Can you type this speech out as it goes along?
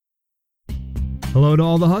Hello to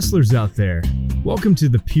all the hustlers out there. Welcome to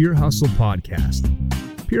the Pure Hustle Podcast.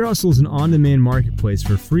 Pure Hustle is an on-demand marketplace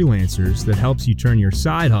for freelancers that helps you turn your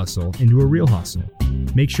side hustle into a real hustle.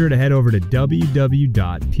 Make sure to head over to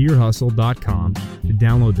www.purehustle.com to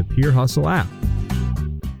download the Pure Hustle app.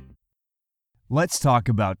 Let's talk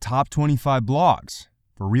about top 25 blogs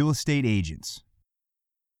for real estate agents.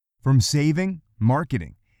 From saving,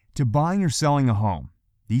 marketing, to buying or selling a home,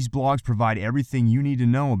 these blogs provide everything you need to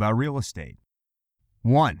know about real estate.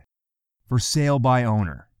 1. For sale by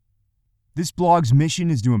owner. This blog's mission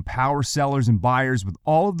is to empower sellers and buyers with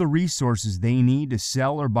all of the resources they need to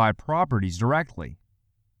sell or buy properties directly.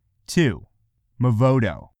 2.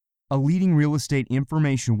 Movoto, a leading real estate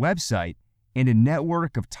information website and a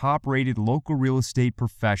network of top-rated local real estate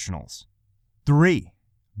professionals. 3.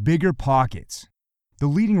 Bigger Pockets, the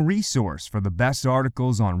leading resource for the best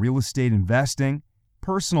articles on real estate investing,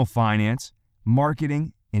 personal finance,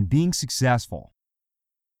 marketing, and being successful.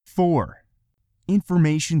 4.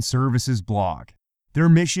 Information Services Blog. Their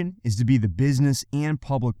mission is to be the business and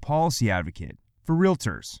public policy advocate for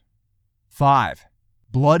realtors. 5.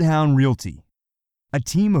 Bloodhound Realty, a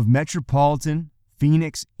team of Metropolitan,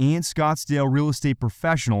 Phoenix, and Scottsdale real estate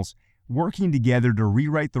professionals working together to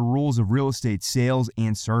rewrite the rules of real estate sales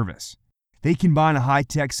and service. They combine a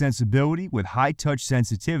high-tech sensibility with high-touch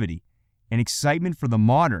sensitivity and excitement for the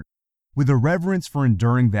modern with a reverence for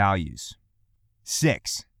enduring values.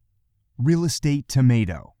 6. Real Estate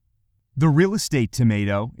Tomato. The Real Estate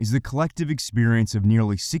Tomato is the collective experience of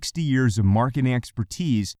nearly 60 years of marketing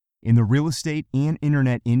expertise in the real estate and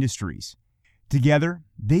internet industries. Together,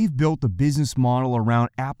 they've built a business model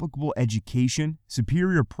around applicable education,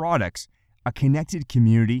 superior products, a connected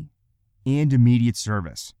community, and immediate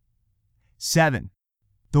service. 7.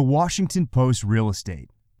 The Washington Post Real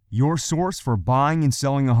Estate, your source for buying and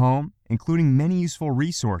selling a home, including many useful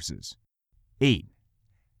resources. 8.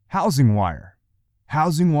 Housing Wire.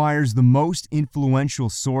 Housing Wire is the most influential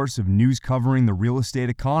source of news covering the real estate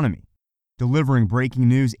economy, delivering breaking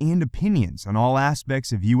news and opinions on all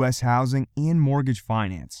aspects of U.S. housing and mortgage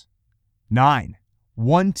finance. 9.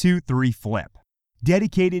 123 Flip,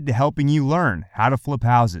 dedicated to helping you learn how to flip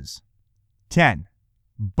houses. 10.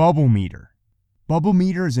 Bubble Meter. Bubble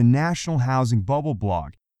Meter is a national housing bubble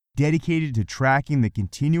blog dedicated to tracking the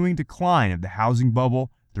continuing decline of the housing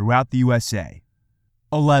bubble throughout the USA.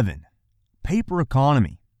 11. Paper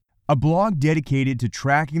Economy, a blog dedicated to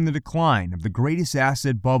tracking the decline of the greatest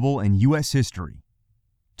asset bubble in U.S. history.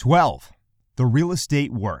 12. The Real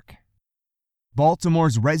Estate Work,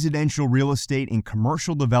 Baltimore's residential real estate and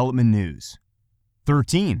commercial development news.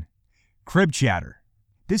 13. Crib Chatter.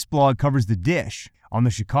 This blog covers the dish on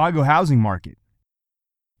the Chicago housing market.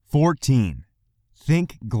 14.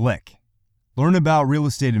 Think Glick. Learn about real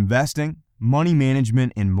estate investing, money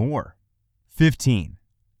management, and more. 15.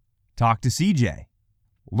 Talk to CJ.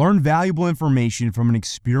 Learn valuable information from an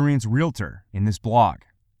experienced realtor in this blog.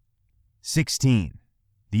 16.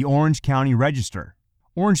 The Orange County Register.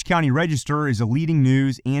 Orange County Register is a leading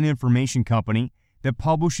news and information company that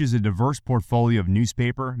publishes a diverse portfolio of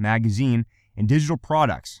newspaper, magazine, and digital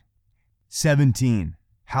products. 17.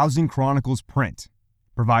 Housing Chronicles Print.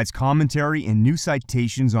 Provides commentary and new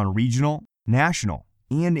citations on regional, national,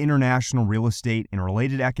 and international real estate and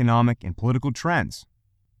related economic and political trends.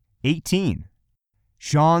 18.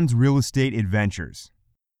 Sean's Real Estate Adventures.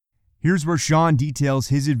 Here's where Sean details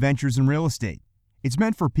his adventures in real estate. It's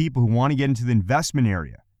meant for people who want to get into the investment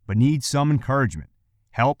area but need some encouragement,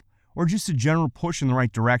 help, or just a general push in the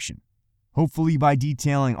right direction. Hopefully, by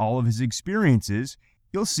detailing all of his experiences,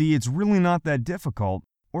 you'll see it's really not that difficult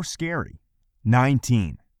or scary.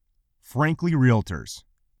 19. Frankly Realtors.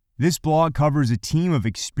 This blog covers a team of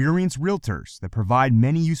experienced realtors that provide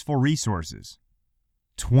many useful resources.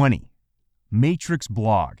 20. Matrix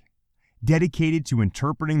Blog, dedicated to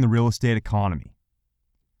interpreting the real estate economy.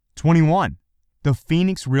 21. The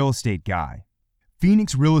Phoenix Real Estate Guy.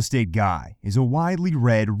 Phoenix Real Estate Guy is a widely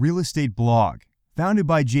read real estate blog founded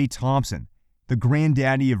by Jay Thompson, the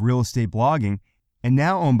granddaddy of real estate blogging, and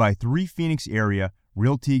now owned by 3 Phoenix area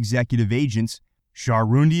realty executive agents, Shar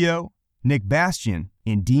Rundio, Nick Bastian,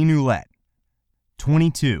 and Dean Ouellette.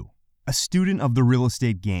 22. A Student of the Real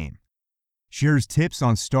Estate Game. Shares tips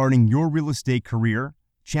on starting your real estate career,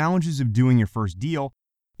 challenges of doing your first deal,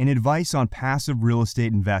 and advice on passive real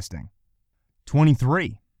estate investing.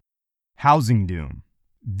 23. Housing Doom.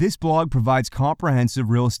 This blog provides comprehensive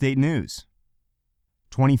real estate news.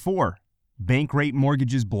 24. Bankrate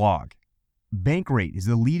Mortgages Blog. Bankrate is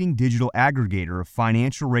the leading digital aggregator of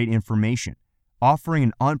financial rate information, offering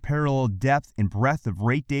an unparalleled depth and breadth of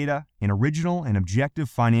rate data and original and objective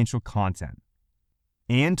financial content.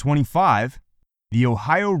 And 25, The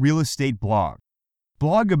Ohio Real Estate Blog.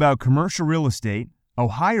 Blog about commercial real estate,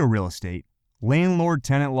 Ohio real estate,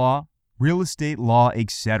 landlord-tenant law, real estate law,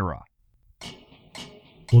 etc.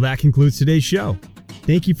 Well, that concludes today's show.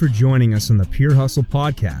 Thank you for joining us on the Pure Hustle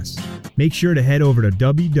podcast. Make sure to head over to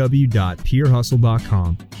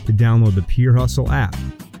www.purehustle.com to download the Pure Hustle app.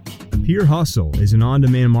 Pure Hustle is an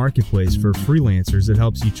on-demand marketplace for freelancers that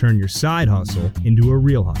helps you turn your side hustle into a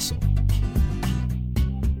real hustle.